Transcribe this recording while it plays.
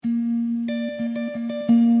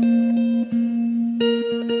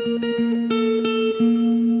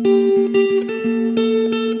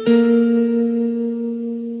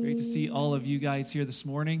guys here this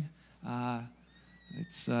morning.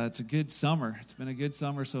 It's a good summer. It's been a good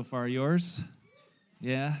summer so far. Yours?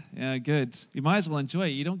 Yeah, good. You might as well enjoy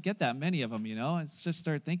it. You don't get that many of them, you know. It's just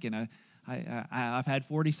start thinking. I've had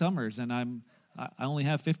 40 summers, and I only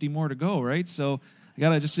have 50 more to go, right? So I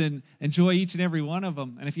gotta just enjoy each and every one of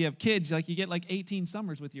them. And if you have kids, like you get like 18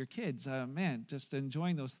 summers with your kids, man, just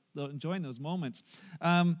enjoying those moments.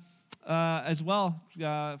 As well,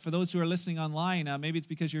 for those who are listening online, maybe it's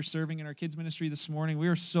because you're serving in our kids ministry this morning. We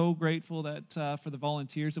are so grateful that for the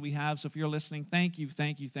volunteers that we have. So if you're listening, thank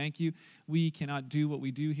you. We cannot do what we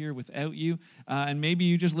do here without you. And maybe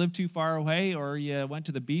you just live too far away, or you went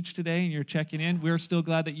to the beach today and you're checking in. We're still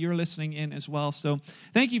glad that you're listening in as well. So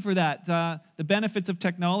thank you for that. The benefits of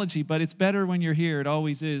technology, but it's better when you're here. It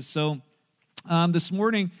always is. So this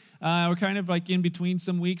morning, we're kind of like in between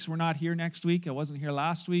some weeks. We're not here next week. I wasn't here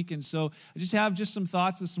last week. And so I just have some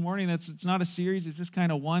thoughts this morning. It's not a series. It's just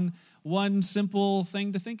kind of one simple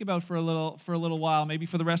thing to think about for a little while, maybe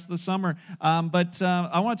for the rest of the summer. But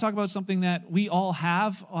I want to talk about something that we all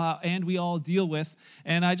have and we all deal with.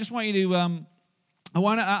 And I just want you to I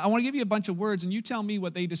want to give you a bunch of words, and you tell me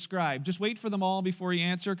what they describe. Just wait for them all before you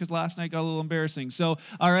answer, because last night got a little embarrassing. So,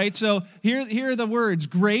 all right. So here are the words: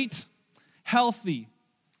 great, healthy,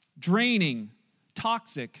 draining,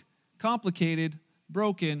 toxic, complicated,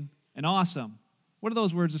 broken, and awesome. What do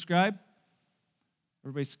those words describe?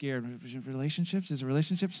 Everybody's scared. Relationships? Is it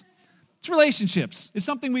relationships? It's relationships. It's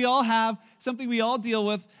something we all have, something we all deal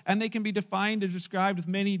with, and they can be defined or described with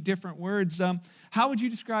many different words. How would you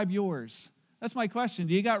describe yours? That's my question.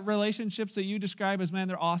 Do you got relationships that you describe as, man,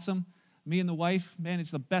 they're awesome? Me and the wife, man,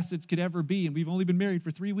 it's the best it could ever be, and we've only been married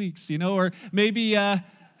for 3 weeks, or maybe...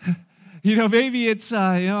 maybe it's, me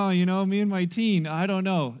and my teen. I don't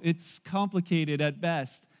know. It's complicated at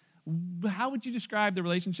best. How would you describe the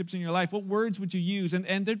relationships in your life? What words would you use?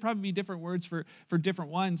 And there'd probably be different words for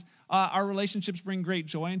different ones. Our relationships bring great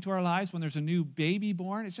joy into our lives when there's a new baby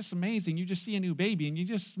born. It's just amazing. You just see a new baby and you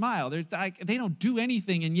just smile. They don't do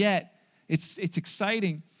anything, and yet it's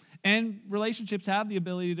exciting. And relationships have the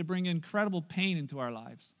ability to bring incredible pain into our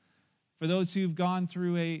lives. For those who've gone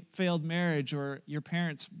through a failed marriage or your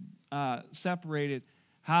parents separated,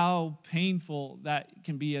 how painful that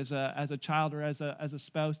can be as a child or as a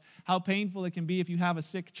spouse. How painful it can be if you have a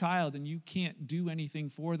sick child and you can't do anything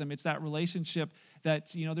for them. It's that relationship that,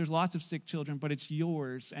 there's lots of sick children, but it's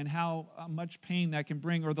yours, and how much pain that can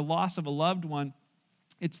bring. Or the loss of a loved one.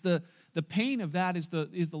 It's the pain of that is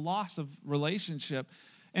the loss of relationship.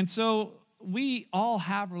 And so we all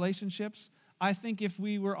have relationships. I think if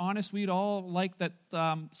we were honest, we'd all like that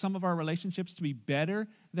some of our relationships to be better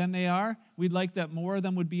than they are. We'd like that more of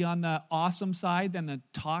them would be on the awesome side than the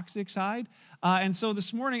toxic side. And so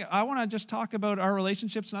this morning, I want to just talk about our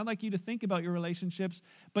relationships, and I'd like you to think about your relationships,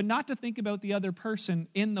 but not to think about the other person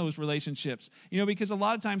in those relationships. Because a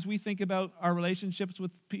lot of times we think about our relationships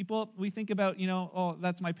with people, we think about, oh,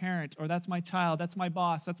 that's my parent, or that's my child, that's my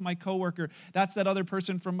boss, that's my coworker, that's that other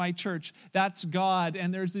person from my church, that's God,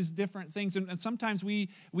 and there's these different things. And sometimes we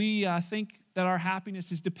think that our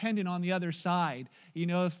happiness is dependent on the other side.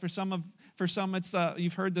 For some it's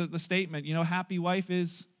you've heard the statement, happy wife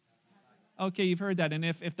is... Okay, you've heard that. And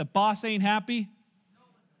if the boss ain't happy,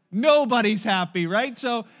 nobody's happy, right?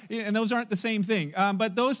 So, and those aren't the same thing.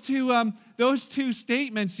 But those two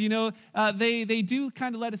statements, they do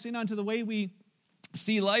kind of let us in onto the way we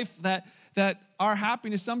see life, that our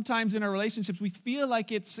happiness sometimes in our relationships, we feel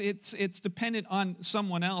like it's dependent on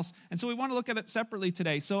someone else. And so we want to look at it separately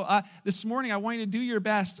today. So this morning, I want you to do your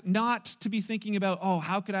best not to be thinking about, oh,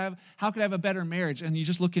 how could I have a better marriage? And you're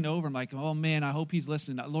just looking over and like, oh man, I hope he's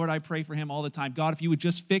listening. Lord, I pray for him all the time. God, if you would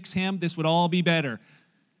just fix him, this would all be better.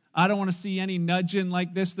 I don't want to see any nudging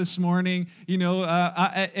like this morning.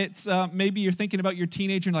 It's maybe you're thinking about your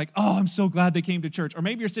teenager and like, oh, I'm so glad they came to church. Or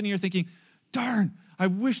maybe you're sitting here thinking, darn, I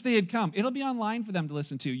wish they had come. It'll be online for them to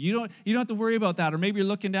listen to. You don't have to worry about that. Or maybe you're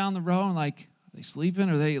looking down the road and like, are they sleeping?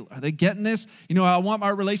 Are they getting this? I want my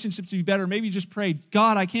relationships to be better. Maybe you just pray,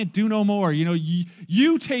 God, I can't do no more.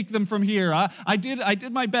 You take them from here. I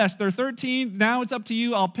did my best. They're 13. Now it's up to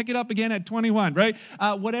you. I'll pick it up again at 21, right?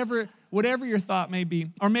 Whatever your thought may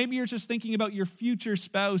be. Or maybe you're just thinking about your future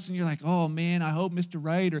spouse and you're like, oh man, I hope Mr.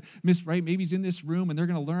 Wright or Miss Wright, maybe he's in this room and they're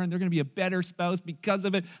going to learn, they're going to be a better spouse because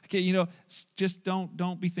of it. Okay, just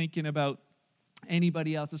don't be thinking about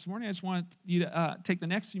anybody else. This morning, I just want you to take the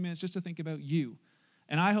next few minutes just to think about you.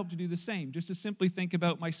 And I hope to do the same, just to simply think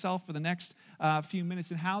about myself for the next few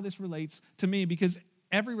minutes and how this relates to me, because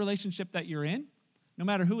every relationship that you're in, no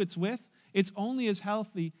matter who it's with, it's only as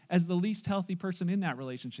healthy as the least healthy person in that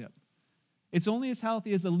relationship. It's only as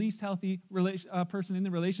healthy as the least healthy person in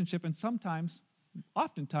the relationship, and sometimes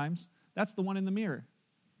oftentimes that's the one in the mirror.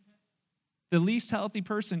 The least healthy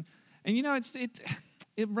person. And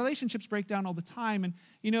relationships break down all the time. And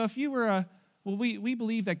if you were we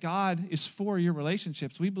believe that God is for your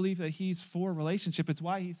relationships. We believe that he's for relationship. It's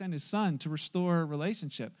why he sent his son to restore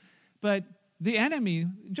relationship. But the enemy,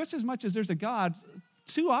 just as much as there's a God,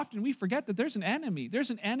 too often we forget that there's an enemy.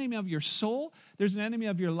 There's an enemy of your soul. There's an enemy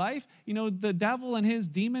of your life. The devil and his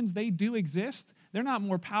demons, they do exist. They're not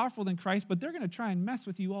more powerful than Christ, but they're going to try and mess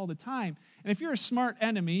with you all the time. And if you're a smart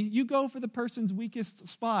enemy, you go for the person's weakest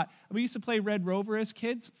spot. We used to play Red Rover as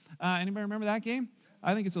kids. Anybody remember that game?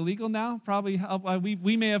 I think it's illegal now. Probably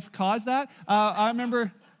we may have caused that. I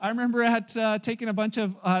remember taking a bunch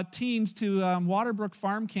of teens to Waterbrook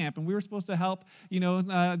Farm Camp, and we were supposed to help,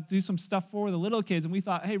 do some stuff for the little kids. And we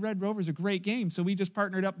thought, hey, Red Rover's a great game. So we just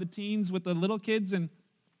partnered up the teens with the little kids and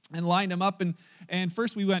lined them up. And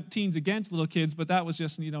first we went teens against little kids, but that was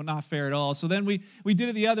just, not fair at all. So then we did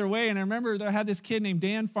it the other way. And I remember I had this kid named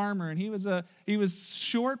Dan Farmer, and he was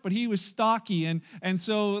short, but he was stocky. And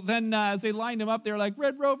so then as they lined him up, they were like,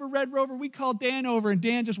 Red Rover, Red Rover. We called Dan over, and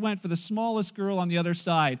Dan just went for the smallest girl on the other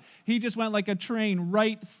side. He just went like a train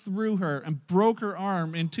right through her and broke her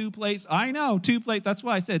arm in 2 places. I know, 2 places. That's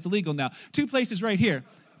why I said it's illegal now. 2 places right here.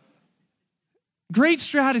 Great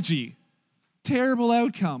strategy. Terrible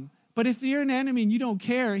outcome. But if you're an enemy and you don't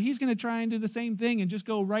care, he's going to try and do the same thing and just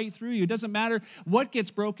go right through you. It doesn't matter what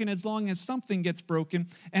gets broken as long as something gets broken.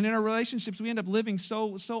 And in our relationships, we end up living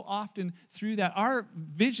so often through that. Our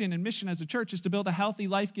vision and mission as a church is to build a healthy,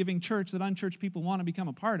 life-giving church that unchurched people want to become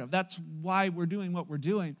a part of. That's why we're doing what we're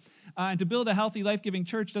doing. And to build a healthy, life-giving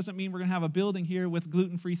church doesn't mean we're going to have a building here with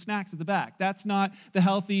gluten-free snacks at the back. That's not the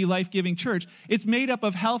healthy, life-giving church. It's made up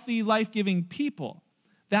of healthy, life-giving people.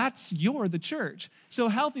 You're the church. So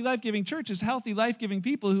healthy, life-giving church is healthy, life-giving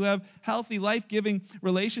people who have healthy, life-giving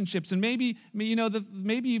relationships. And maybe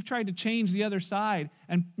you've tried to change the other side,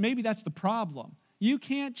 and maybe that's the problem. You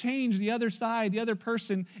can't change the other side, the other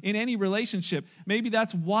person in any relationship. Maybe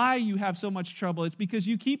that's why you have so much trouble. It's because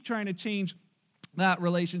you keep trying to change that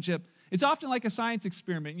relationship. It's often like a science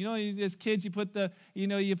experiment. As kids, you put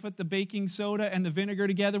the baking soda and the vinegar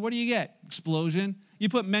together. What do you get? Explosion. You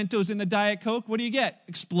put Mentos in the Diet Coke. What do you get?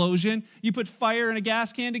 Explosion. You put fire in a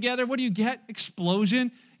gas can together. What do you get?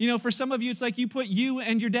 Explosion. For some of you, it's like you put you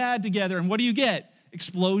and your dad together, and what do you get?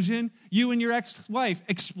 Explosion. You and your ex-wife.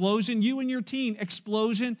 Explosion. You and your teen.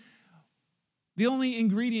 Explosion. The only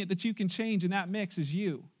ingredient that you can change in that mix is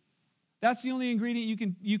you. That's the only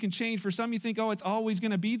ingredient you can change. For some, you think, it's always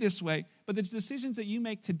going to be this way. But the decisions that you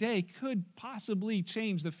make today could possibly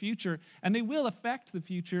change the future, and they will affect the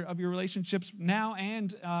future of your relationships now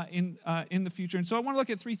and in the future. And so I want to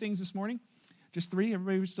look at 3 things this morning. Just 3?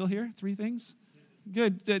 Everybody still here? 3 things?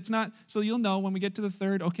 Good. It's not, so you'll know when we get to the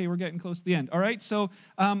 3rd, okay, we're getting close to the end. All right, so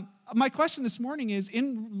my question this morning is,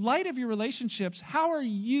 in light of your relationships, how are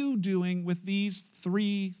you doing with these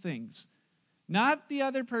 3 things? Not the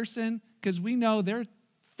other person, because we know they're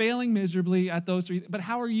failing miserably at those 3, but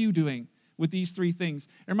how are you doing with these 3 things?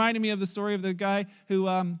 It reminded me of the story of the guy who,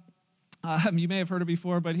 you may have heard it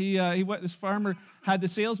before, but this farmer had the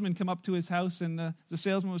salesman come up to his house, and the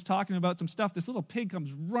salesman was talking about some stuff. This little pig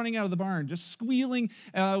comes running out of the barn, just squealing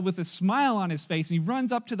with a smile on his face, and he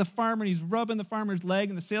runs up to the farmer, and he's rubbing the farmer's leg,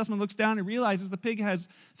 and the salesman looks down and realizes the pig has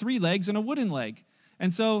 3 legs and a wooden leg.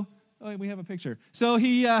 And so, we have a picture. So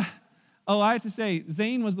he... I have to say,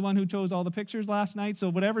 Zane was the one who chose all the pictures last night, so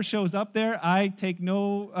whatever shows up there, I take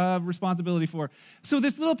no responsibility for. So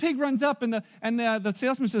this little pig runs up, and the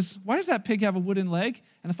salesman says, "Why does that pig have a wooden leg?"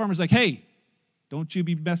 And the farmer's like, "Hey, don't you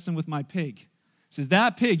be messing with my pig." He says,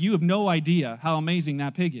 "That pig, you have no idea how amazing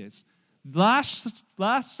that pig is. Last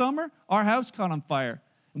summer, our house caught on fire.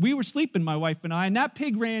 We were sleeping, my wife and I, and that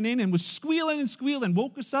pig ran in and was squealing and squealing,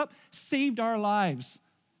 woke us up, saved our lives."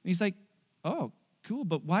 And he's like, "Oh, cool,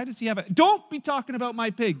 but why does he have it?" "Don't be talking about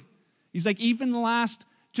my pig." He's like, "Even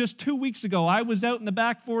just 2 weeks ago, I was out in the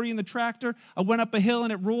back 40 in the tractor. I went up a hill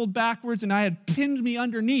and it rolled backwards and I had pinned me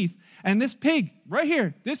underneath. And this pig, right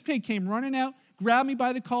here, this pig came running out, grabbed me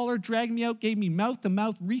by the collar, dragged me out, gave me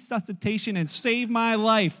mouth-to-mouth resuscitation and saved my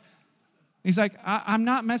life." He's like, I'm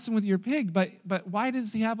not messing with your pig, but why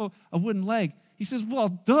does he have a wooden leg?" He says, "Well,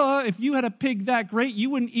 duh, if you had a pig that great,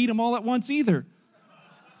 you wouldn't eat them all at once either."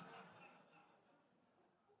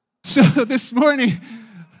 So this morning,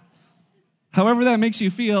 however that makes you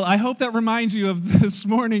feel, I hope that reminds you of this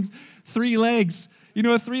morning's 3 legs.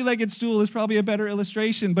 a three-legged stool is probably a better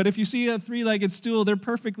illustration, but if you see a three-legged stool, they're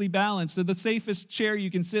perfectly balanced. They're the safest chair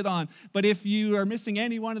you can sit on. But if you are missing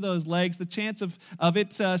any one of those legs, the chance of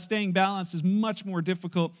it staying balanced is much more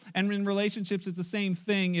difficult. And in relationships, it's the same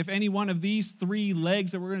thing. If any one of these three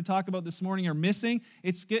legs that we're going to talk about this morning are missing,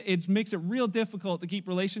 it makes it real difficult to keep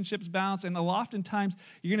relationships balanced, and oftentimes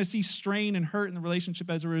you're going to see strain and hurt in the relationship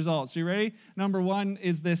as a result. So you ready? Number one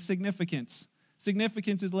is this significance.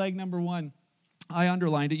 Significance is leg number one. I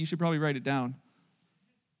underlined it. You should probably write it down.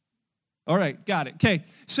 All right, got it. Okay,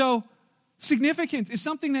 so significance is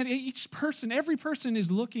something that every person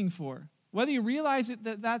is looking for. Whether you realize it,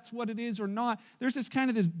 that that's what it is or not, there's this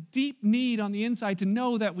deep need on the inside to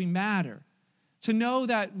know that we matter, to know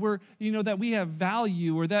that that we have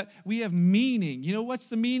value or that we have meaning. What's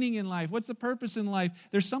the meaning in life? What's the purpose in life?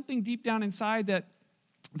 There's something deep down inside that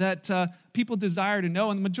people desire to know,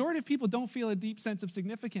 and the majority of people don't feel a deep sense of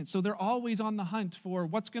significance, so they're always on the hunt for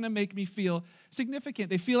what's going to make me feel significant.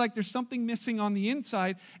 They feel like there's something missing on the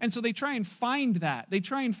inside, and so they try and find that. They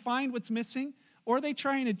try and find what's missing, or they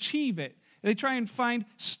try and achieve it. They try and find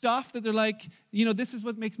stuff that they're like, this is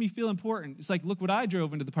what makes me feel important. It's like, look what I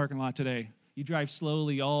drove into the parking lot today. You drive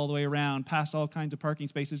slowly all the way around, past all kinds of parking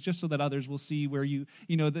spaces, just so that others will see where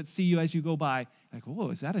that see you as you go by. Like,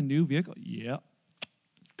 oh, is that a new vehicle? Yep.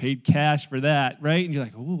 Paid cash for that, right? And you're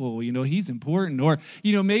like, oh, he's important. Or,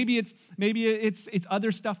 maybe it's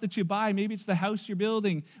other stuff that you buy. Maybe it's the house you're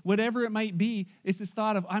building. Whatever it might be, it's this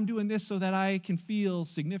thought of, I'm doing this so that I can feel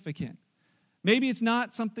significant. Maybe it's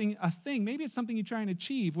not a thing. Maybe it's something you try and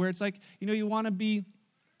achieve, where it's like, you want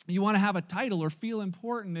to have a title or feel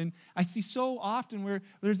important. And I see so often where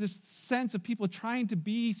there's this sense of people trying to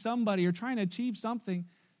be somebody or trying to achieve something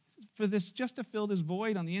for this, just to fill this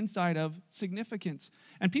void on the inside of significance.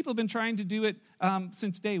 And people have been trying to do it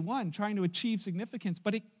since day one, trying to achieve significance,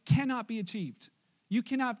 but it cannot be achieved. You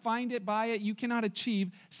cannot find it, buy it. You cannot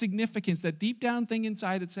achieve significance, that deep down thing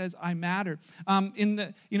inside that says, I matter.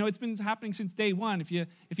 It's been happening since day one. If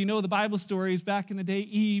you know the Bible stories, back in the day,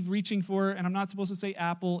 Eve reaching for, and I'm not supposed to say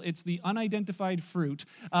apple, it's the unidentified fruit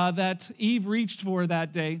that Eve reached for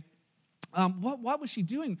that day. What was she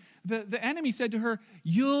doing? The enemy said to her,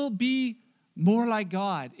 you'll be more like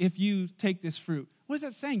God if you take this fruit. What is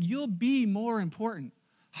that saying? You'll be more important.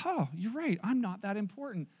 Oh, you're right. I'm not that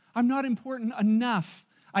important. I'm not important enough.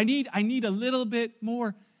 I need a little bit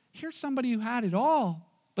more. Here's somebody who had it all,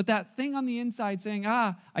 but that thing on the inside saying,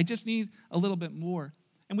 I just need a little bit more.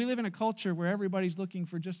 And we live in a culture where everybody's looking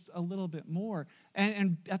for just a little bit more.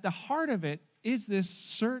 And at the heart of it is this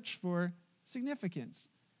search for significance.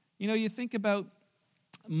 You think about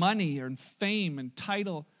money or fame and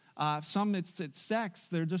title. Some it's sex.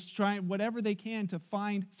 They're just trying whatever they can to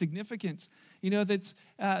find significance.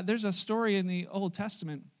 There's a story in the Old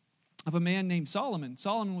Testament of a man named Solomon.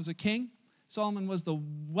 Solomon was a king. Solomon was the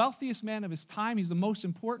wealthiest man of his time. He's the most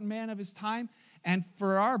important man of his time. And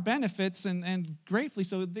for our benefits, and gratefully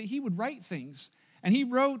so, he would write things. And he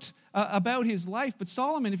wrote about his life. But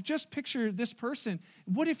Solomon, just picture this person.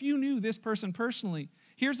 What if you knew this person personally?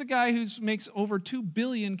 Here's a guy who makes over 2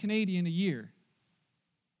 billion Canadian a year.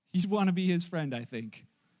 You'd want to be his friend, I think.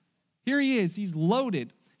 Here he is. He's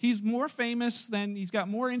loaded. He's more famous he's got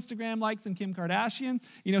more Instagram likes than Kim Kardashian.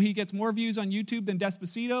 He gets more views on YouTube than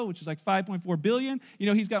Despacito, which is like 5.4 billion.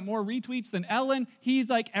 He's got more retweets than Ellen. He's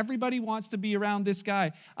like, everybody wants to be around this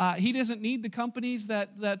guy. He doesn't need the companies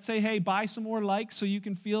that say, hey, buy some more likes so you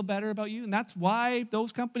can feel better about you. And that's why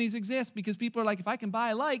those companies exist, because people are like, if I can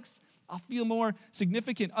buy likes, I'll feel more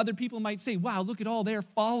significant. Other people might say, wow, look at all their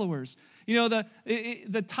followers.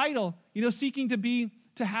 The title, seeking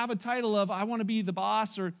to have a title of, I want to be the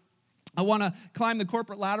boss, or I want to climb the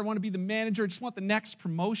corporate ladder, I want to be the manager, I just want the next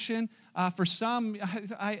promotion. For some,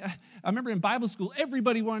 I remember in Bible school,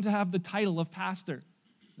 everybody wanted to have the title of pastor.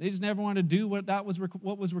 They just never wanted to do what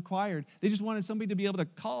was required. They just wanted somebody to be able to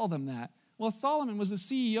call them that. Well, Solomon was the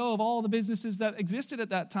CEO of all the businesses that existed at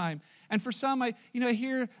that time. And for some, I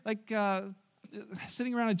hear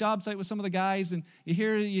sitting around a job site with some of the guys, and you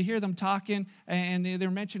hear them talking, and they're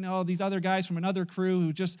mentioning these other guys from another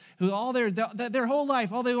crew who all their whole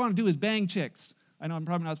life, all they want to do is bang chicks. I know I'm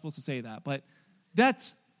probably not supposed to say that, but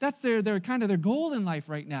that's their kind of their goal in life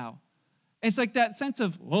right now. And it's like that sense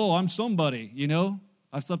of, oh, I'm somebody,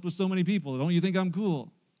 I've slept with so many people. Don't you think I'm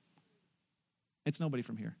cool? It's nobody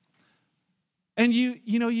from here. And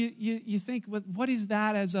you think, what is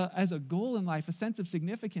that as a goal in life, a sense of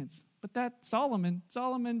significance? But that Solomon,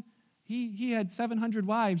 he had 700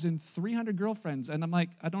 wives and 300 girlfriends, and I'm like,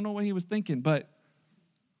 I don't know what he was thinking, but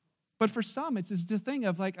But for some, it's this thing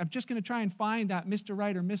of like, I'm just going to try and find that Mr.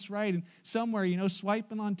 Right or Miss Right, and somewhere,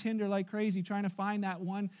 swiping on Tinder like crazy, trying to find that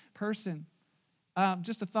one person.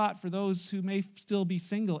 Just a thought for those who may still be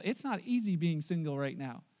single. It's not easy being single right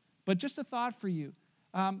now, but just a thought for you.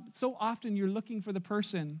 So often you're looking for the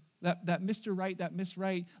person, that Mr. Right, that Miss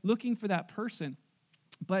Right, looking for that person.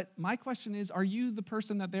 But my question is, are you the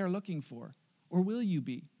person that they're looking for? Or will you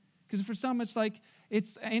be? Because for some,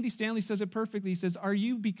 it's Andy Stanley says it perfectly. He says, are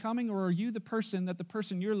you becoming, or are you the person that the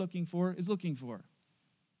person you're looking for is looking for?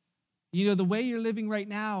 The way you're living right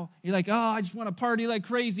now, you're like, oh, I just want to party like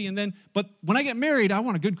crazy. But when I get married, I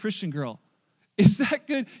want a good Christian girl. Is that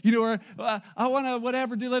good? Or I want to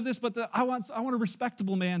whatever, do live this, but I want a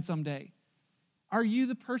respectable man someday. Are you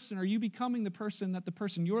the person? Are you becoming the person that the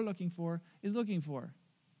person you're looking for is looking for?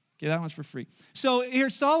 Okay, that one's for free. So here,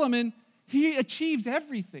 Solomon, he achieves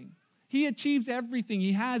everything. He achieves everything.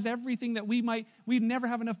 He has everything that we'd never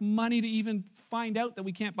have enough money to even find out that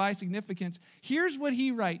we can't buy significance. Here's what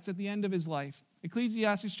he writes at the end of his life.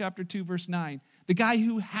 Ecclesiastes chapter 2, verse 9. The guy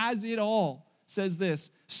who has it all says this,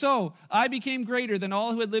 "So I became greater than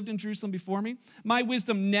all who had lived in Jerusalem before me. My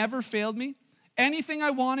wisdom never failed me. Anything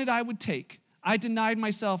I wanted, I would take. I denied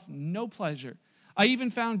myself no pleasure. I even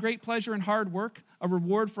found great pleasure in hard work, a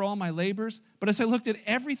reward for all my labors. But as I looked at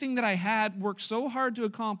everything that I had worked so hard to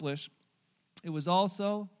accomplish, it was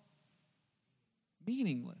also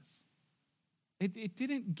meaningless." It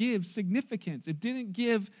didn't give significance. It didn't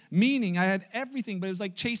give meaning. I had everything, but it was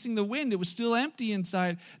like chasing the wind. It was still empty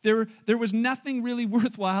inside. There was nothing really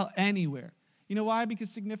worthwhile anywhere. You know why? Because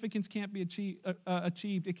significance can't be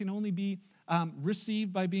achieved. It can only be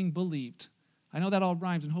received by being believed. I know that all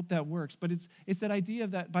rhymes and hope that works, but it's that idea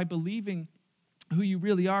of that by believing who you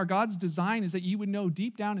really are. God's design is that you would know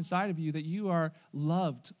deep down inside of you that you are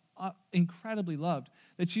loved, incredibly loved,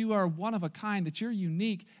 that you are one of a kind, that you're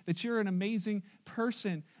unique, that you're an amazing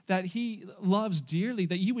person, that he loves dearly,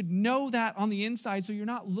 that you would know that on the inside so you're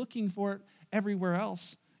not looking for it everywhere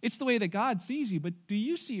else. It's the way that God sees you, but do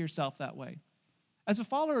you see yourself that way? As a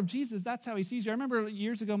follower of Jesus, that's how he sees you. I remember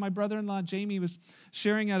years ago, my brother-in-law, Jamie, was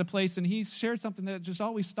sharing at a place, and he shared something that just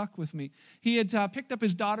always stuck with me. He had picked up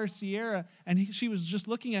his daughter, Sierra, and she was just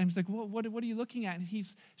looking at him. He's like, what are you looking at? And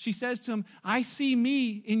she says to him, "I see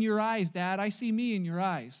me in your eyes, Dad. I see me in your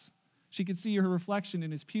eyes." She could see her reflection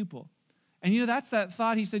in his pupil. And that's that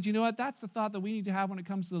thought. He said, you know what? That's the thought that we need to have when it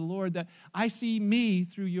comes to the Lord, that I see me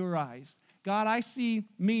through your eyes. God, I see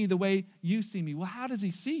me the way you see me. Well, how does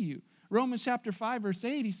he see you? Romans chapter 5, verse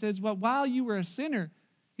 8, he says, well, while you were a sinner,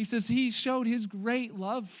 he says he showed his great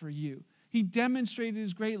love for you. He demonstrated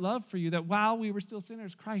his great love for you, that while we were still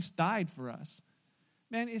sinners, Christ died for us.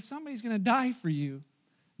 Man, if somebody's going to die for you,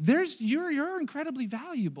 you're incredibly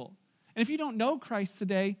valuable. And if you don't know Christ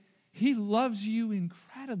today, he loves you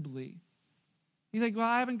incredibly. He's like, well,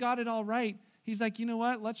 I haven't got it all right. He's like, you know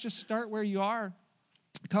what? Let's just start where you are.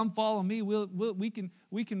 Come follow me. We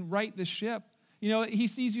can right the ship. He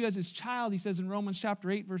sees you as his child, he says in Romans chapter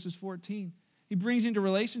 8, verses 14. He brings you into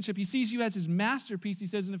relationship. He sees you as his masterpiece, he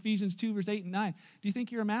says in Ephesians 2, verse 8 and 9. Do you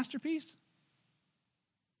think you're a masterpiece?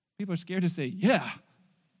 People are scared to say, yeah.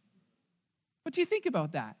 But do you think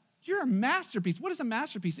about that? You're a masterpiece. What is a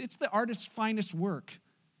masterpiece? It's the artist's finest work.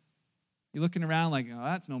 You're looking around like, oh,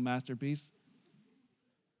 that's no masterpiece.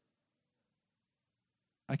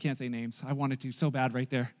 I can't say names. I wanted to so bad right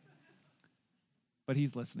there. But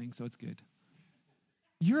he's listening, so it's good.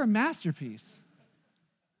 You're a masterpiece.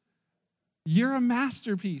 You're a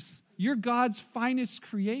masterpiece. You're God's finest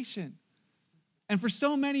creation. And for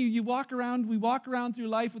so many, we walk around through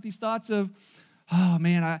life with these thoughts of, oh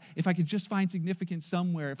man, if I could just find significance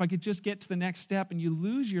somewhere, if I could just get to the next step, and you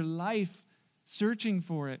lose your life searching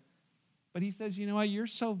for it. But he says, you know what, you're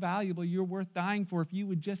so valuable, you're worth dying for if you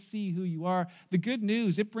would just see who you are. The good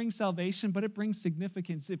news, it brings salvation, but it brings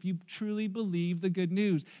significance if you truly believe the good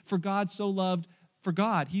news. For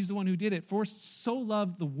God, he's the one who did it, for so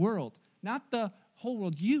loved the world, not the whole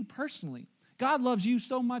world, you personally. God loves you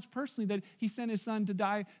so much personally that he sent his son to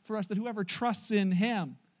die for us, that whoever trusts in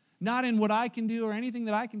him, not in what I can do or anything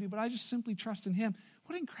that I can do, but I just simply trust in him.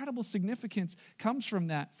 What incredible significance comes from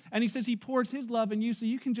that. And he says he pours his love in you so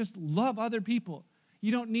you can just love other people.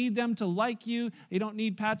 You don't need them to like you. You don't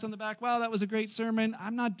need pats on the back. Wow, that was a great sermon.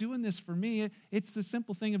 I'm not doing this for me. It's the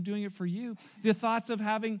simple thing of doing it for you. The thoughts of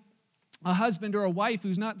having a husband or a wife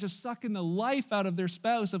who's not just sucking the life out of their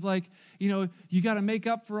spouse of like, you got to make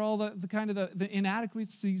up for all the kind of the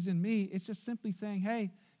inadequacies in me. It's just simply saying,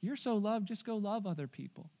 hey, you're so loved, just go love other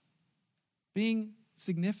people. Being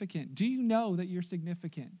significant. Do you know that you're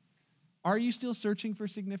significant? Are you still searching for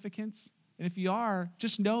significance? And if you are,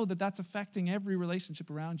 just know that that's affecting every relationship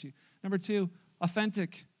around you. Number 2,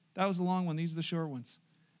 authentic. That was the long one. These are the short ones.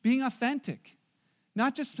 Being authentic.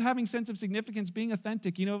 Not just having sense of significance, being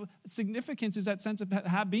authentic. Significance is that sense of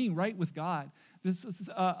being right with God. This is,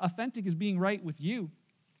 authentic is being right with you.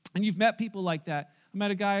 And you've met people like that. I met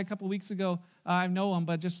a guy a couple weeks ago. I know him,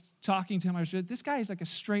 but just talking to him, I was this guy is like a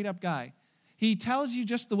straight-up guy. He tells you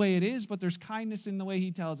just the way it is, but there's kindness in the way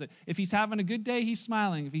he tells it. If he's having a good day, he's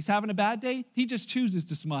smiling. If he's having a bad day, he just chooses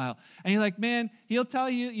to smile. And you're like, man, he'll tell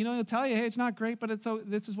you, hey, it's not great, but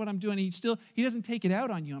this is what I'm doing. He doesn't take it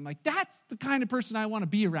out on you. I'm like, that's the kind of person I want to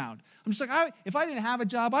be around. I'm just like, if I didn't have a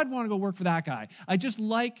job, I'd want to go work for that guy. I just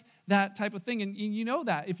like that type of thing. And you know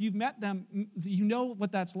that. If you've met them, you know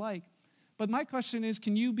what that's like. But my question is,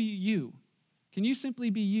 can you be you? Can you simply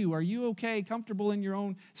be you? Are you okay, comfortable in your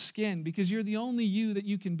own skin because you're the only you that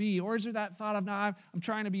you can be? Or is there that thought of, I'm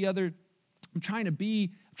trying to be other, I'm trying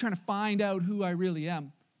to find out who I really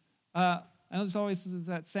am? I know there's always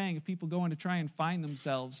that saying of people going to try and find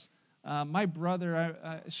themselves. My brother,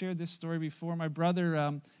 I shared this story before. My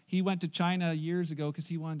brother, he went to China years ago because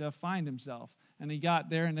he wanted to find himself. And he got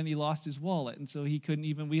there, and then he lost his wallet. And so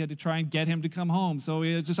we had to try and get him to come home. So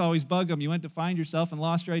we just always bug him. You went to find yourself and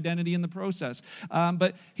lost your identity in the process.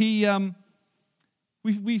 But we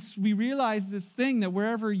realized this thing that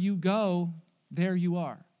wherever you go, there you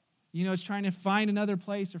are. It's trying to find another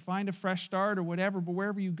place or find a fresh start or whatever, but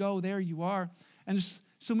wherever you go, there you are. And there's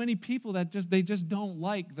so many people that they just don't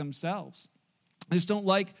like themselves. They just don't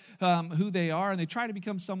like who they are, and they try to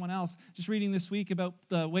become someone else. Just reading this week about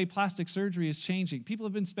the way plastic surgery is changing. People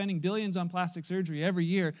have been spending billions on plastic surgery every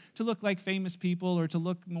year to look like famous people or to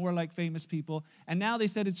look more like famous people. And now they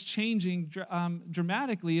said it's changing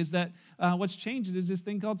dramatically, is that what's changed is this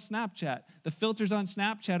thing called Snapchat. The filters on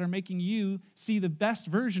Snapchat are making you see the best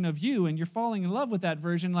version of you, and you're falling in love with that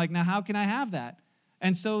version. Like, now how can I have that?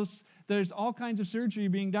 And so there's all kinds of surgery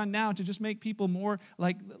being done now to just make people more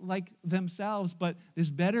like themselves, but this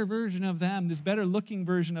better version of them, this better looking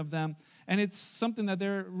version of them. And it's something that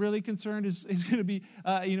they're really concerned is going to be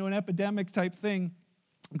an epidemic type thing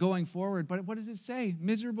going forward. But what does it say?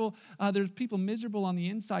 Miserable. There's people miserable on the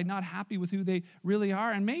inside, not happy with who they really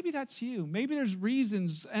are. And maybe that's you. Maybe there's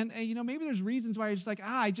reasons, and maybe there's reasons why you're just like,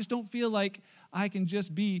 I just don't feel like I can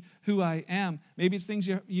just be who I am. Maybe it's things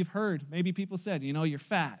you've heard. Maybe people said, you're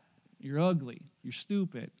fat, you're ugly, you're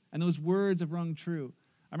stupid. And those words have rung true.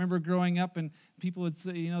 I remember growing up and people would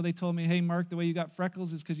say, they told me, hey, Mark, the way you got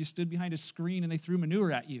freckles is because you stood behind a screen and they threw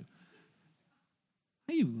manure at you.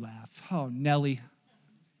 Hey, you laugh. Oh, Nelly.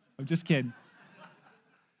 I'm just kidding.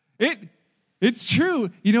 It's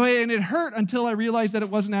true, and it hurt until I realized that it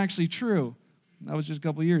wasn't actually true. That was just a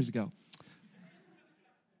couple years ago.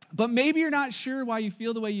 But maybe you're not sure why you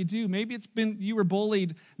feel the way you do. Maybe you were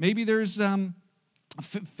bullied. Maybe there's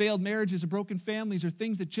failed marriages or broken families or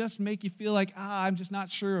things that just make you feel like, I'm just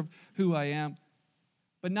not sure of who I am.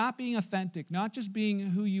 But not being authentic, not just being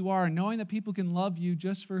who you are, and knowing that people can love you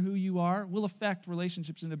just for who you are will affect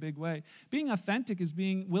relationships in a big way. Being authentic is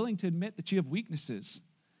being willing to admit that you have weaknesses.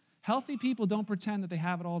 Healthy people don't pretend that they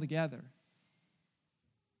have it all together.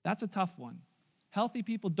 That's a tough one. Healthy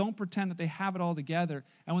people don't pretend that they have it all together.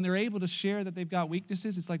 And when they're able to share that they've got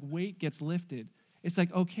weaknesses, it's like weight gets lifted. It's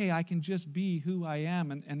like, okay, I can just be who I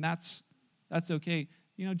am, and that's okay.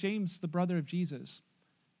 James, the brother of Jesus,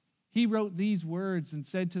 he wrote these words and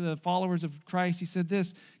said to the followers of Christ, he said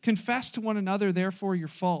this, confess to one another, therefore, your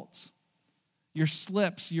faults, your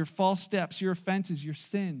slips, your false steps, your offenses, your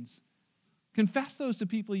sins. Confess those to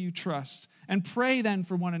people you trust and pray then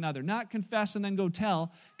for one another. Not confess and then go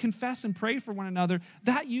tell. Confess and pray for one another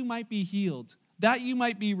that you might be healed, that you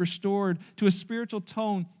might be restored to a spiritual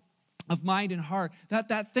tone of mind and heart,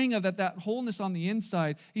 that thing of that wholeness on the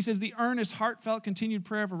inside. He says the earnest, heartfelt, continued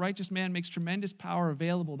prayer of a righteous man makes tremendous power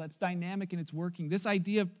available. That's dynamic and it's working. This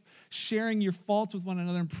idea of sharing your faults with one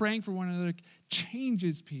another and praying for one another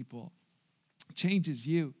changes people, changes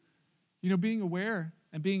you. Being aware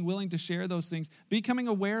and being willing to share those things, becoming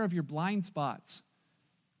aware of your blind spots.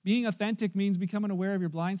 Being authentic means becoming aware of your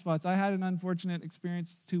blind spots. I had an unfortunate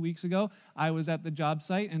experience 2 weeks ago. I was at the job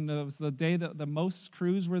site, and it was the day that the most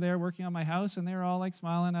crews were there working on my house, and they were all like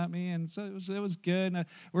smiling at me, and so it was good. And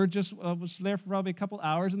was there for probably a couple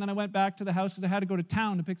hours, and then I went back to the house because I had to go to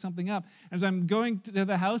town to pick something up. As I'm going to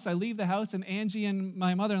the house, I leave the house, and Angie and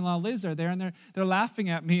my mother-in-law Liz are there, and they're laughing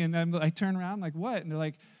at me, and then I turn around, I'm like, what? And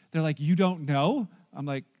they're like, you don't know? I'm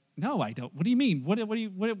like, no, I don't. What do you mean?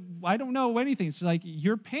 I don't know anything. She's like,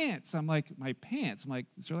 your pants. I'm like, my pants. I'm like,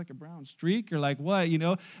 is there like a brown streak or like what,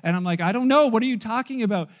 And I'm like, I don't know. What are you talking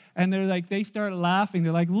about? And they're like, they start laughing.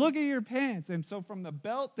 They're like, look at your pants. And so from the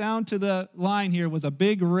belt down to the line here was a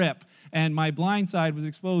big rip. And my blind side was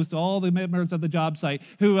exposed to all the members of the job site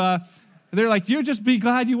who, they're like, you just be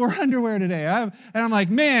glad you wore underwear today. And I'm like,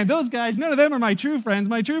 man, those guys, none of them are my true friends.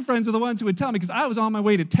 My true friends are the ones who would tell me because I was on my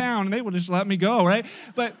way to town and they would just let me go, right?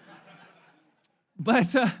 But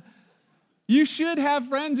you should have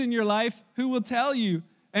friends in your life who will tell you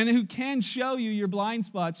and who can show you your blind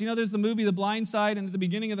spots. There's the movie The Blind Side, and at the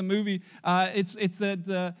beginning of the movie, it's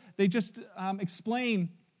that they just explain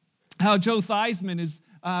how Joe Theismann is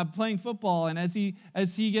playing football, and as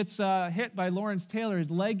he gets hit by Lawrence Taylor,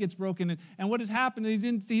 his leg gets broken, and what has happened is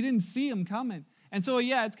he didn't see him coming. And so,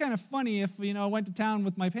 yeah, it's kind of funny if, I went to town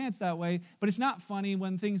with my pants that way, but it's not funny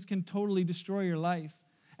when things can totally destroy your life.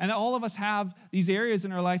 And all of us have these areas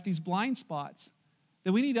in our life, these blind spots,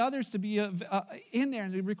 that we need others to be in there,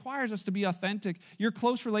 and it requires us to be authentic. Your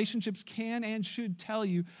close relationships can and should tell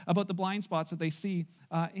you about the blind spots that they see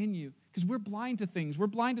in you, because we're blind to things. We're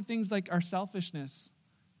blind to things like our selfishness.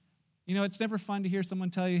 It's never fun to hear someone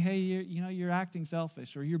tell you, hey, you're acting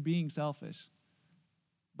selfish or you're being selfish.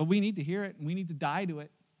 But we need to hear it, and we need to die to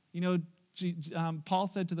it. Paul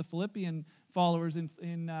said to the Philippian followers in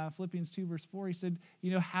Philippians 2, verse 4, he said,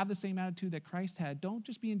 have the same attitude that Christ had. Don't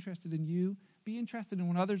just be interested in you. Be interested in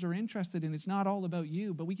what others are interested in. It's not all about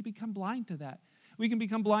you, but we can become blind to that. We can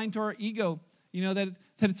become blind to our ego, that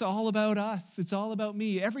it's all about us. It's all about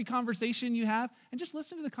me. Every conversation you have, and just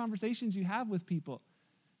listen to the conversations you have with people.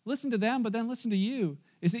 Listen to them, but then listen to you.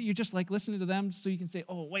 Is it you're just like listening to them so you can say,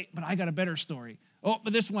 oh, wait, but I got a better story. Oh,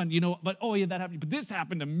 but this one, but oh, yeah, that happened. But this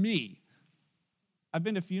happened to me. I've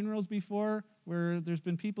been to funerals before where there's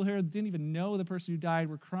been people here that didn't even know the person who died,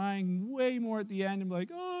 were crying way more at the end and like,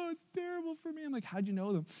 oh, it's terrible for me. I'm like, how'd you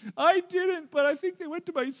know them? I didn't, but I think they went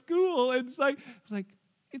to my school. And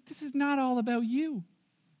this is not all about you.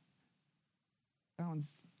 That one's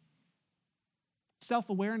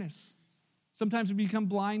self-awareness. Sometimes we become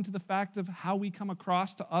blind to the fact of how we come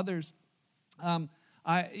across to others.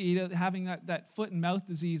 Having that foot and mouth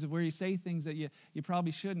disease of where you say things that you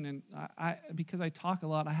probably shouldn't. And because I talk a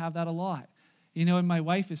lot, I have that a lot. And my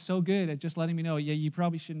wife is so good at just letting me know, yeah, you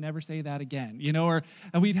probably should never say that again.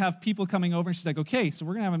 And we'd have people coming over, and she's like, okay, so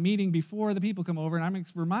we're going to have a meeting before the people come over, and I'm going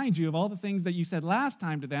to remind you of all the things that you said last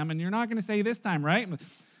time to them, and you're not going to say this time, right?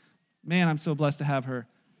 Man, I'm so blessed to have her.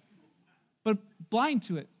 But blind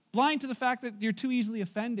to it. Blind to the fact that you're too easily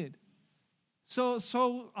offended.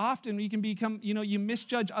 So often you can become, you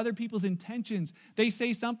misjudge other people's intentions. They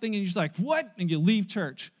say something and you're just like, what? And you leave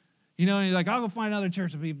church. And you're like, I'll go find another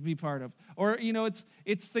church to be part of. Or,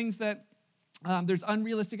 it's things that there's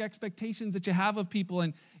unrealistic expectations that you have of people,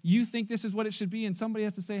 and you think this is what it should be, and somebody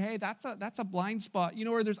has to say, hey, that's a blind spot.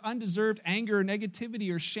 Or there's undeserved anger or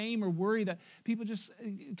negativity or shame or worry that people just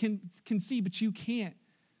can see, but you can't.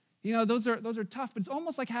 Those are tough, but it's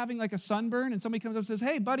almost like having like a sunburn and somebody comes up and says,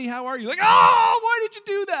 hey, buddy, how are you? Like, oh, why did you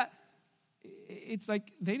do that? It's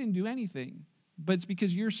like they didn't do anything, but it's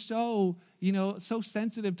because you're so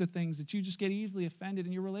sensitive to things that you just get easily offended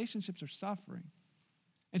and your relationships are suffering.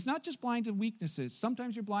 It's not just blind to weaknesses.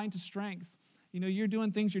 Sometimes you're blind to strengths. You're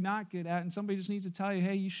doing things you're not good at, and somebody just needs to tell you,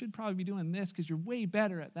 hey, you should probably be doing this because you're way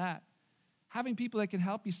better at that. Having people that can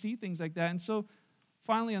help you see things like that. And so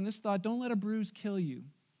finally on this thought, don't let a bruise kill you.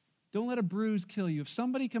 Don't let a bruise kill you. If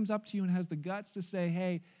somebody comes up to you and has the guts to say,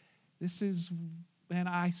 hey,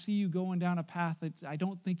 I see you going down a path that I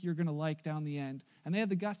don't think you're going to like down the end. And they have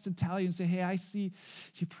the guts to tell you and say, hey, I see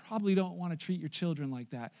you probably don't want to treat your children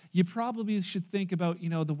like that. You probably should think about,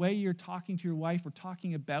 the way you're talking to your wife or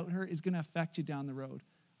talking about her is going to affect you down the road.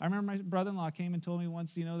 I remember my brother-in-law came and told me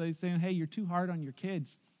once, they saying, hey, you're too hard on your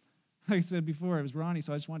kids. Like I said before, it was Ronnie,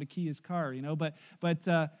 so I just wanted to key his car, But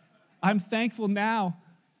I'm thankful now.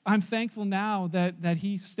 that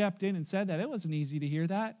he stepped in and said that. It wasn't easy to hear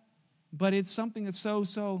that, but it's something that's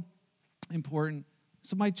so important.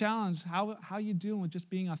 So my challenge, how you doing with just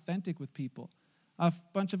being authentic with people? A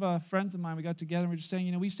bunch of friends of mine, we got together and we were just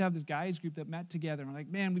saying, we used to have this guys group that met together. And we're like,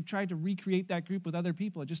 man, we've tried to recreate that group with other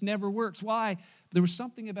people. It just never works. Why? But there was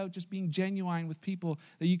something about just being genuine with people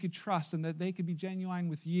that you could trust and that they could be genuine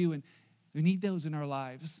with you. And we need those in our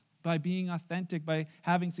lives. By being authentic, by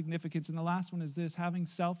having significance. And the last one is this, having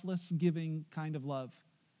selfless, giving kind of love.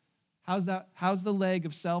 How's that? How's the leg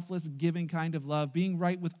of selfless, giving kind of love? Being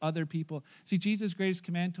right with other people. See, Jesus' greatest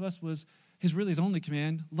command to us was his only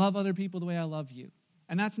command, love other people the way I love you.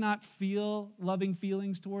 And that's not loving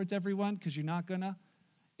feelings towards everyone, because you're not gonna.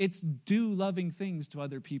 It's do loving things to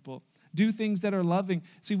other people. Do things that are loving.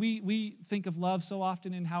 See, we think of love so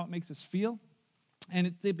often in how it makes us feel,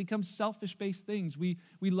 and it becomes selfish-based things. We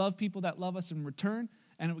love people that love us in return,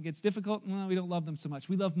 and it gets difficult, well, we don't love them so much.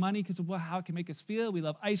 We love money because of how it can make us feel. We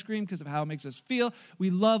love ice cream because of how it makes us feel. We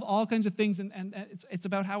love all kinds of things, and it's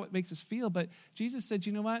about how it makes us feel. But Jesus said,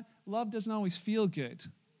 you know what? Love doesn't always feel good.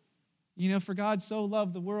 For God so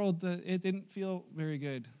loved the world that it didn't feel very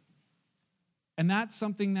good. And that's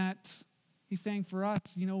something that he's saying for us,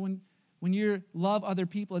 when you love other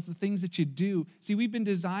people, it's the things that you do. See, we've been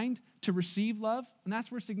designed to receive love, and that's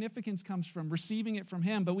where significance comes from, receiving it from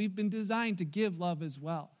him. But we've been designed to give love as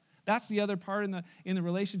well. That's the other part in the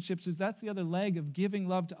relationships, is that's the other leg of giving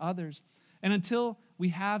love to others. And until we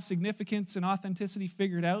have significance and authenticity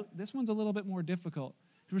figured out, this one's a little bit more difficult.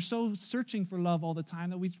 We're so searching for love all the time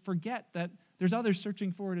that we forget that there's others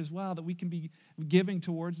searching for it as well, that we can be giving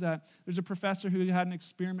towards that. There's a professor who had an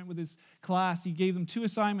experiment with his class. He gave them 2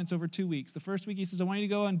 assignments over 2 weeks. The first week, he says, I want you to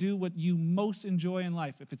go and do what you most enjoy in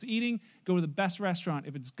life. If it's eating, go to the best restaurant.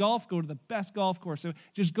 If it's golf, go to the best golf course. So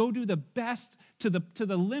just go do the best to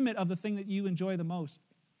the limit of the thing that you enjoy the most.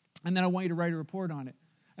 And then I want you to write a report on it.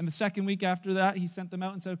 And the second week after that, he sent them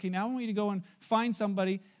out and said, okay, now I want you to go and find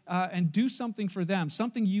somebody and do something for them,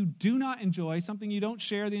 something you do not enjoy, something you don't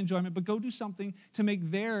share the enjoyment, but go do something to make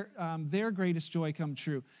their greatest joy come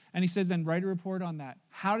true. And he says, then write a report on that.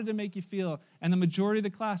 How did it make you feel? And the majority of the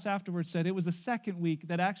class afterwards said it was the second week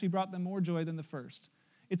that actually brought them more joy than the first.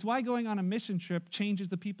 It's why going on a mission trip changes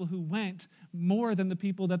the people who went more than the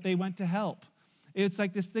people that they went to help. It's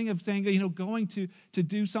like this thing of saying, going to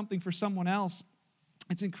do something for someone else.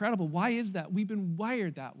 It's incredible. Why is that? We've been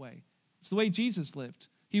wired that way. It's the way Jesus lived.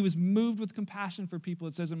 He was moved with compassion for people,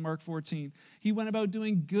 it says in Mark 14. He went about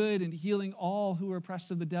doing good and healing all who were oppressed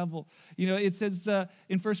of the devil. It says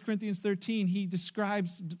in 1 Corinthians 13,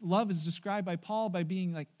 love is described by Paul by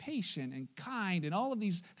being like patient and kind and all of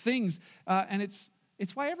these things. And it's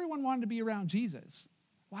why everyone wanted to be around Jesus.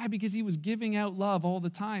 Why? Because he was giving out love all the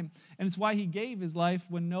time. And it's why he gave his life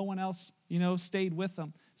when no one else, stayed with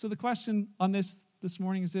him. So the question on this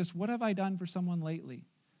morning is this: what have I done for someone lately?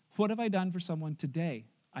 What have I done for someone today?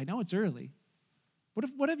 I know it's early.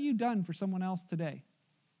 What have you done for someone else today?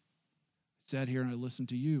 I sat here and I listened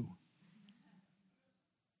to you.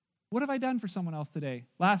 What have I done for someone else today?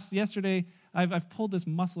 Yesterday, I've pulled this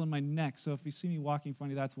muscle in my neck, so if you see me walking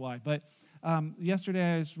funny, that's why. But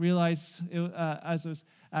yesterday I realized as I was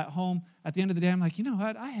at home, at the end of the day, I'm like, you know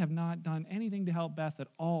what? I have not done anything to help Beth at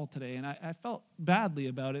all today, and I felt badly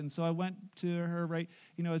about it. And so I went to her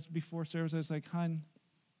as before service. I was like, hon,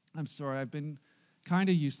 I'm sorry. I've been kind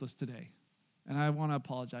of useless today, and I want to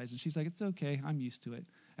apologize. And she's like, it's okay. I'm used to it.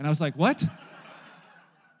 And I was like, what?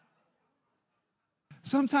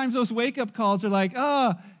 Sometimes those wake-up calls are like,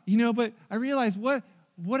 but I realize, what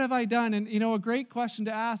have I done? And, a great question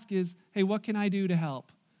to ask is, hey, what can I do to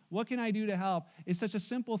help? What can I do to help? It's such a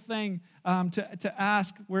simple thing to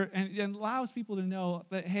ask, and it allows people to know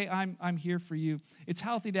that, hey, I'm here for you. It's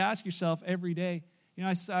healthy to ask yourself every day.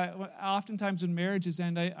 Oftentimes when marriages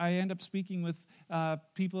end, I end up speaking with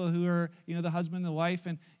people who are, the husband and the wife,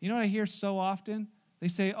 and what I hear so often? They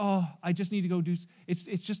say, I just need to go it's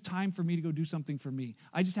just time for me to go do something for me.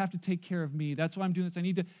 I just have to take care of me. That's why I'm doing this. I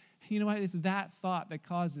need to, it's that thought that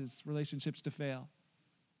causes relationships to fail.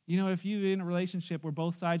 If you're in a relationship where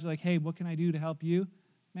both sides are like, hey, what can I do to help you?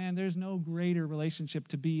 Man, there's no greater relationship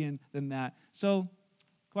to be in than that. So,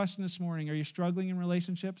 question this morning, are you struggling in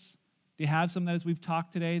relationships? Do you have some that as we've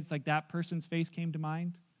talked today, it's like that person's face came to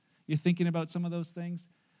mind? You're thinking about some of those things?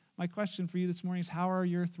 My question for you this morning is, how are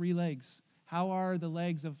your 3 legs? How are the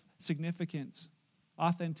legs of significance,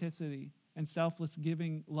 authenticity, and selfless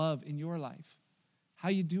giving love in your life? How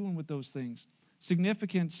are you doing with those things?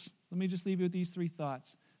 Significance, let me just leave you with these 3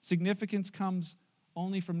 thoughts. Significance comes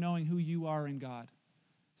only from knowing who you are in God.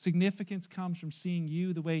 Significance comes from seeing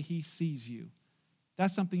you the way he sees you.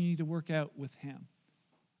 That's something you need to work out with him.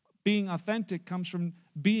 Being authentic comes from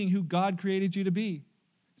being who God created you to be.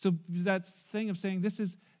 So that thing of saying,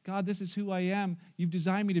 God, this is who I am. You've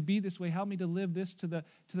designed me to be this way. Help me to live this to the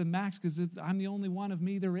max, because I'm the only one of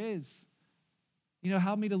me there is.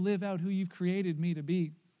 Help me to live out who you've created me to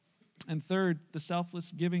be. And third, the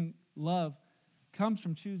selfless giving love comes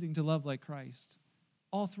from choosing to love like Christ.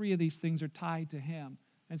 All 3 of these things are tied to him.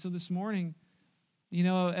 And so this morning,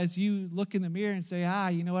 as you look in the mirror and say,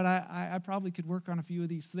 I probably could work on a few of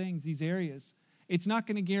these things, these areas, it's not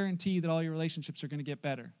going to guarantee that all your relationships are going to get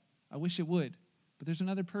better. I wish it would. But there's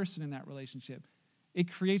another person in that relationship.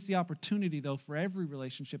 It creates the opportunity, though, for every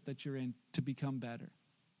relationship that you're in to become better,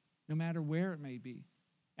 no matter where it may be.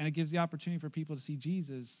 And it gives the opportunity for people to see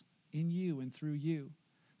Jesus in you and through you.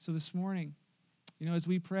 So this morning, as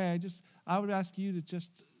we pray, I would ask you to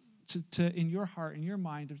just to in your heart, in your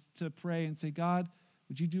mind, to pray and say, God,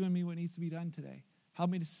 would you do in me what needs to be done today? Help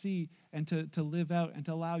me to see and to live out and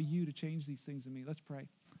to allow you to change these things in me. Let's pray.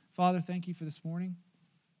 Father, thank you for this morning.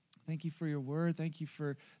 Thank you for your word. Thank you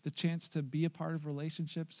for the chance to be a part of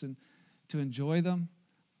relationships and to enjoy them.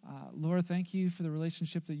 Lord, thank you for the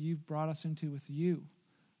relationship that you've brought us into with you.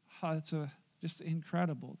 It's just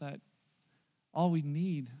incredible that all we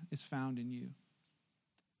need is found in you.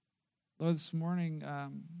 Lord, this morning,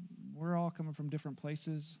 we're all coming from different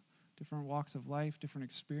places, different walks of life, different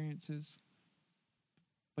experiences.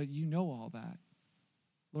 But you know all that.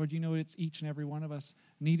 Lord, you know what each and every one of us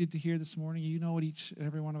needed to hear this morning. You know what each and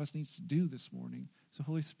every one of us needs to do this morning. So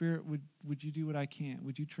Holy Spirit, would you do what I can't?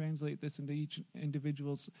 Would you translate this into each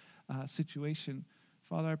individual's situation?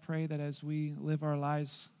 Father, I pray that as we live our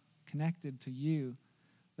lives connected to you,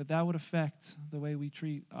 that would affect the way we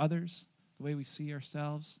treat others, the way we see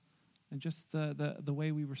ourselves, and just the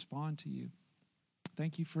way we respond to you.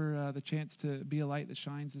 Thank you for the chance to be a light that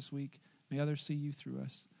shines this week. May others see you through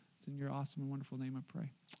us. It's in your awesome and wonderful name I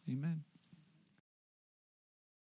pray. Amen.